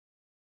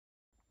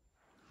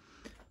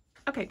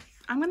Okay,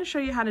 I'm going to show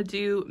you how to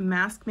do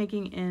mask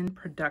making in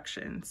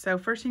production. So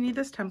first you need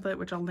this template,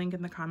 which I'll link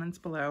in the comments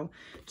below.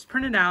 Just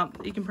print it out.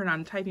 You can print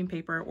on typing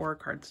paper or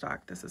cardstock.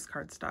 This is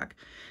cardstock.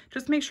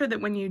 Just make sure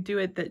that when you do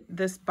it, that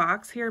this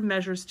box here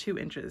measures 2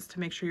 inches to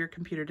make sure your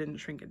computer didn't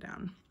shrink it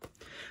down.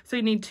 So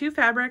you need 2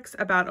 fabrics,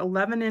 about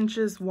 11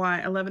 inches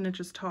wide, 11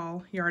 inches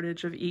tall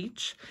yardage of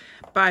each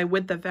by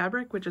width of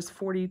fabric, which is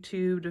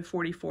 42 to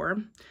 44.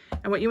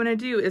 And what you want to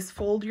do is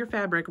fold your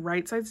fabric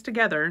right sides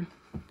together.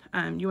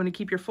 You want to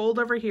keep your fold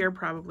over here,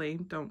 probably.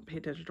 Don't pay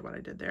attention to what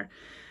I did there.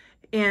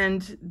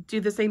 And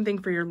do the same thing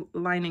for your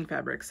lining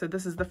fabric. So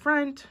this is the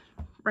front,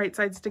 right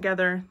sides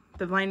together.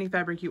 The lining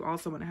fabric you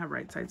also want to have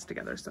right sides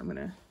together. So I'm going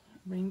to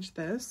arrange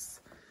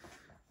this.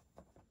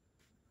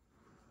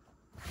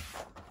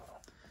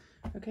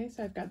 Okay,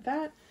 so I've got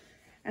that.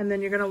 And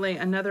then you're going to lay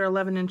another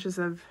 11 inches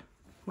of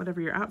whatever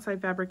your outside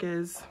fabric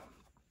is,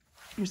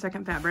 your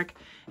second fabric.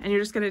 And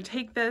you're just going to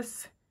take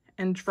this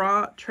and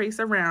trace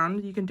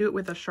around. You can do it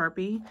with a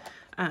Sharpie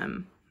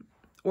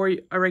or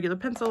a regular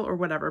pencil or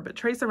whatever, but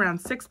trace around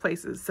 6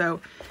 places.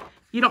 So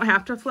you don't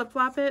have to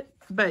flip-flop it,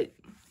 but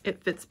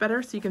it fits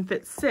better. So you can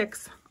fit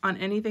 6 on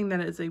anything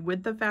that is a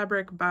width of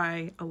fabric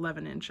by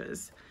 11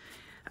 inches.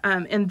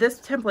 And this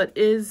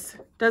template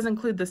does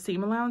include the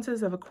seam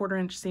allowances of a 1/4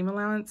 inch seam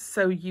allowance,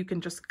 so you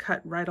can just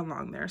cut right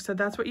along there. So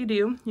that's what you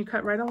do. You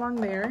cut right along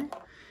there,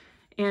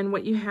 and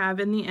what you have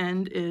in the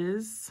end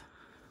is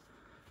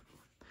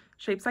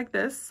shapes like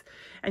this,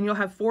 and you'll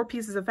have 4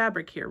 pieces of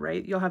fabric here,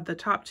 right? You'll have the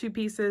top 2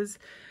 pieces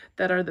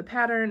that are the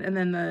pattern, and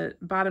then the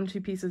bottom 2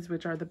 pieces,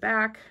 which are the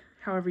back,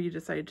 however you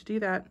decide to do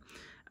that.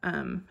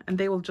 And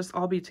they will just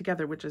all be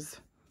together, which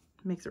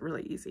makes it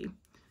really easy.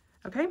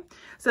 Okay,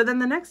 so then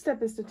the next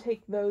step is to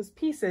take those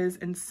pieces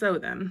and sew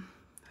them.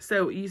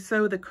 So you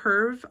sew the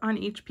curve on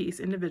each piece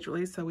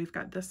individually. So we've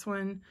got this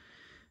one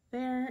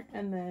there,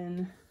 and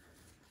then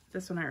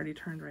this one I already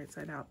turned right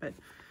side out,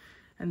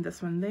 and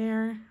this one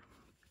there.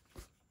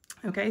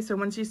 Okay, so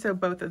once you sew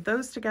both of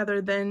those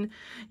together, then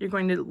you're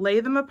going to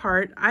lay them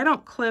apart. I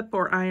don't clip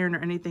or iron or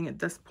anything at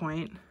this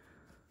point.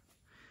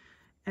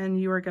 And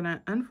you are going to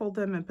unfold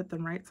them and put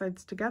them right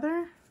sides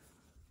together.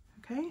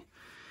 Okay,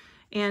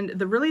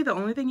 and really the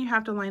only thing you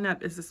have to line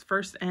up is this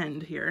first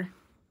end here.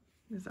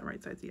 Is that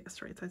right sides?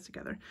 Yes, right sides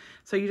together.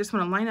 So you just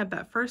want to line up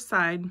that first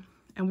side,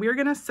 and we're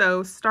going to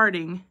sew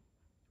starting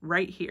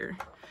right here.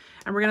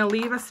 And we're going to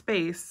leave a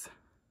space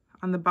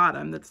on the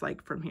bottom that's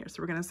like from here.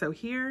 So we're going to sew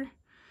here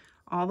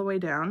all the way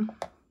down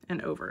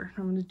and over.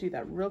 I'm going to do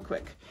that real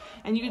quick.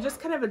 And you can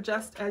just kind of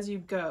adjust as you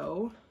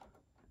go.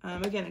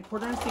 Again, a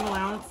 1/4 inch seam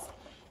allowance.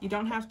 You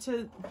don't have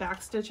to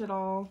backstitch at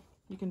all.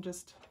 You can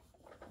just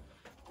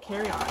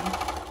carry on.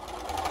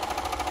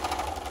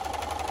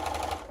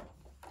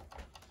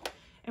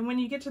 And when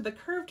you get to the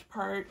curved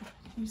part,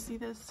 can you see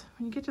this?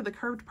 When you get to the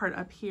curved part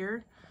up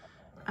here,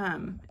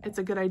 it's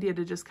a good idea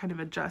to just kind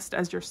of adjust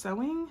as you're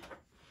sewing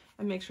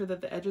and make sure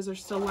that the edges are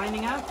still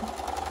lining up.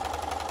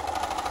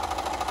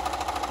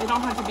 They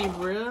don't have to be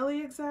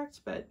really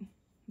exact, but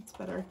it's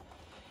better.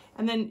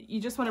 And then you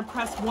just want to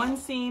press one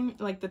seam,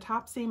 like the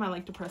top seam I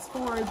like to press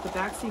forward, the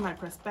back seam I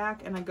press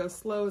back, and I go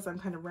slow as I'm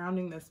kind of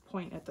rounding this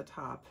point at the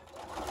top.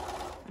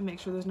 And make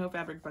sure there's no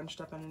fabric bunched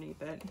up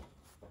underneath it.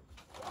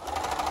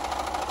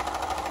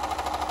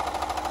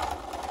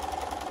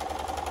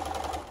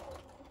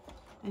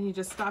 And you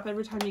just stop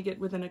every time you get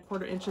within a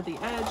 1/4 inch of the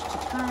edge to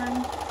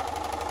turn.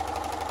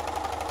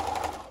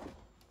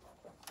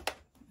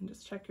 And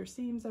just check your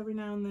seams every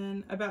now and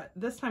then. About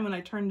this time when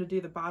I turn to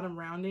do the bottom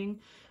rounding,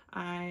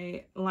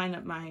 I line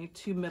up my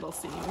 2 middle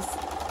seams.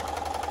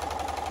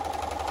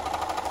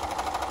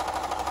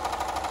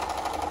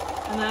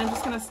 And then I'm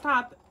just going to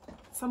stop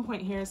at some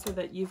point here so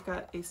that you've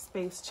got a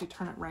space to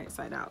turn it right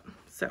side out.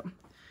 So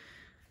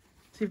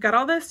you've got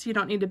all this. You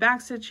don't need to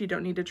backstitch. You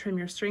don't need to trim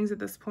your strings at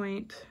this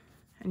point.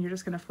 And you're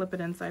just going to flip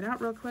it inside out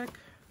real quick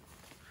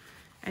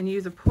and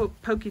use a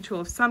pokey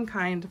tool of some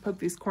kind to poke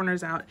these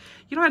corners out.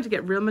 You don't have to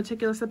get real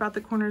meticulous about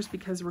the corners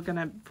because we're going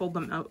to fold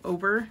them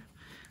over,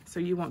 so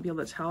you won't be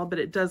able to tell, but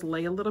it does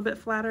lay a little bit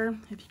flatter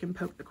if you can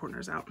poke the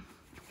corners out.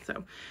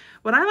 So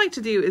what I like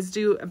to do is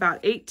do about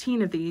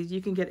 18 of these.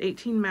 You can get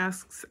 18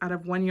 masks out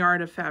of 1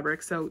 yard of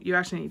fabric, so you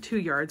actually need 2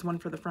 yards, one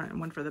for the front and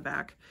one for the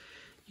back.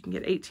 You can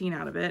get 18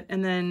 out of it,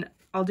 and then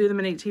I'll do them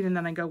in 18 and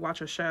then I go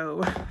watch a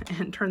show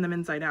and turn them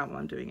inside out while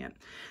I'm doing it.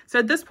 So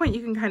at this point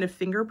you can kind of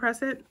finger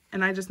press it,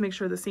 and I just make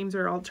sure the seams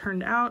are all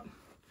turned out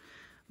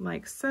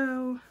like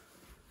so.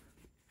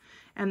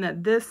 And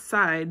that this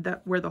side,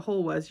 that where the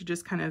hole was, you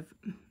just kind of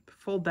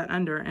fold that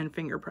under and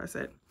finger press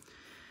it.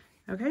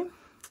 Okay?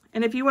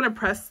 And if you want to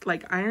press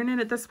like iron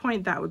it at this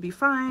point, that would be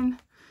fine.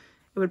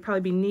 It would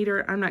probably be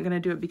neater. I'm not going to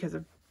do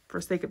it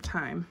for sake of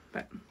time,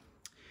 but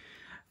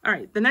all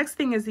right, the next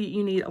thing is that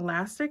you need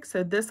elastic.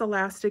 So this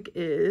elastic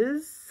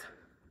is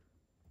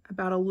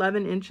about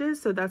 11 inches.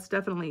 So that's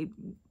definitely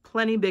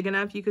plenty big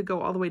enough. You could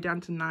go all the way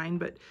down to 9,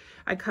 but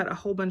I cut a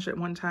whole bunch at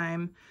one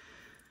time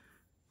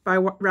by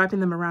wrapping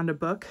them around a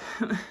book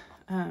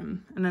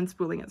and then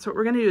spooling it. So what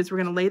we're going to do is we're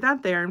going to lay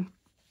that there.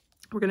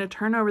 We're going to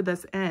turn over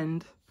this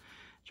end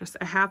just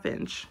a 1/2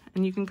 inch,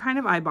 and you can kind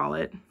of eyeball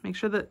it. Make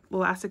sure that the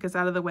elastic is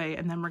out of the way,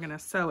 and then we're gonna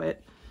sew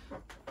it.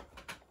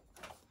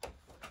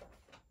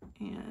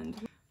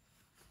 And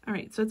all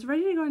right, so it's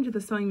ready to go into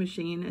the sewing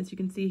machine, as you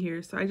can see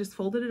here. So I just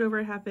folded it over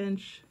a 1/2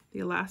 inch. The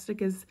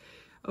elastic is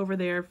over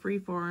there, free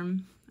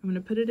form. I'm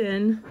gonna put it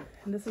in,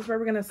 and this is where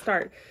we're gonna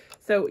start.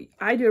 So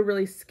I do a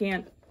really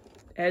scant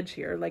edge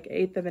here, like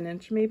 1/8 of an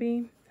inch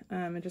maybe,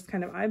 and just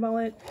kind of eyeball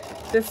it.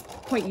 At this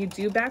point you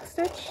do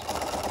backstitch.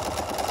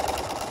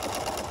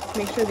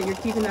 Make sure that you're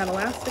keeping that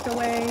elastic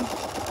away.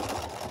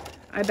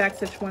 I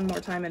backstitch one more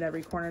time at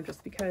every corner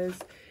just because.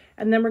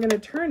 And then we're gonna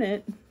turn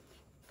it.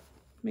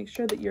 Make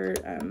sure that your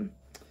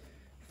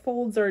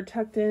folds are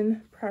tucked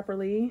in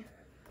properly.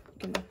 You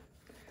can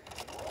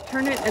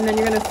turn it, and then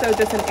you're gonna sew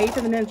just 1/8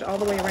 of an inch all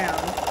the way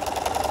around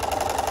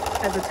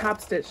as a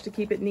top stitch to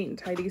keep it neat and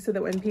tidy, so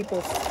that when people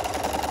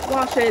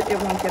wash it, it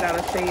won't get out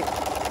of shape.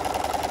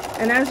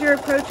 And as you're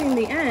approaching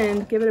the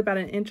end, give it about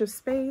 1 inch of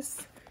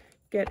space.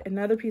 Get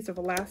another piece of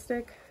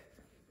elastic,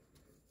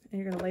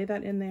 and you're gonna lay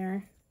that in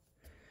there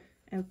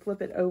and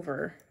flip it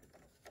over.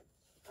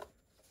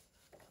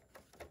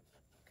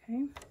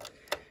 Okay,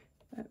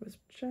 that was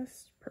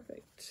just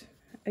perfect.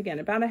 Again,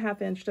 about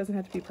 1/2 inch, doesn't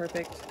have to be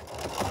perfect.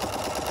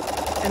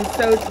 And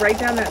sew right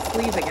down that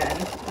sleeve again,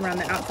 around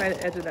the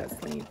outside edge of that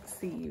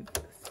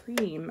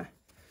seam.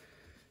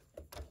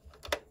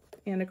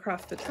 And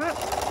across the top.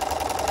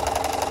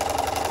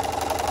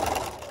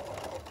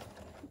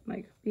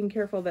 Like being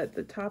careful that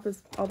the top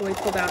is all the way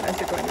pulled out as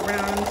you're going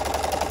around.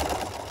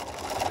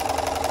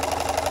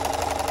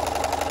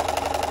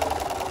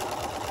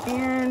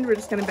 And we're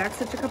just going to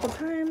backstitch a couple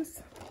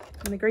times.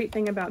 And the great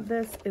thing about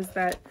this is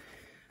that,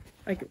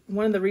 like,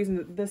 one of the reasons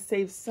that this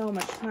saves so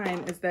much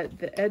time is that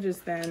the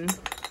edges then,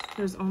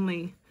 there's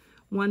only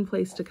one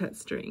place to cut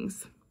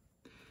strings,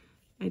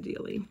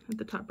 ideally, at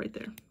the top right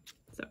there.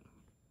 So,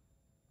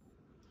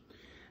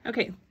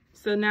 okay,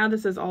 so now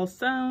this is all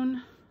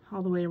sewn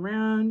all the way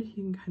around. You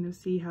can kind of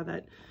see how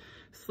that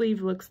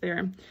sleeve looks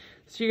there.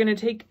 So you're going to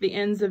take the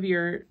ends of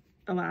your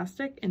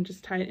elastic and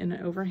just tie it in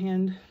an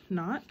overhand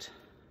knot.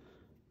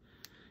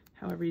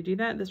 However you do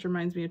that, this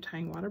reminds me of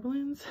tying water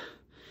balloons.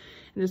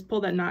 And just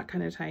pull that knot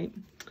kind of tight.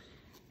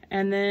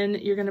 And then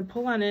you're going to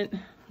pull on it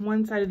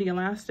one side of the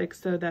elastic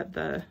so that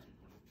the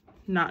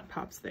knot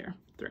pops there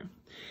through.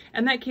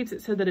 And that keeps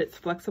it so that it's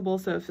flexible.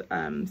 So if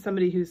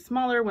somebody who's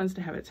smaller wants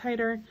to have it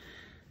tighter,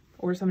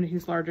 or somebody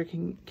who's larger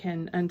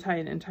can untie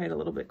it and tie it a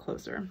little bit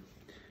closer.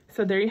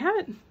 So there you have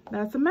it.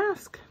 That's a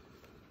mask.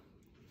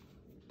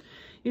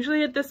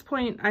 Usually at this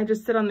point, I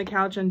just sit on the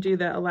couch and do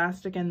the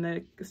elastic and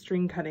the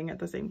string cutting at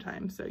the same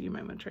time. So you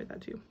might want to try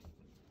that too.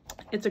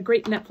 It's a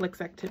great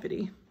Netflix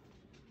activity.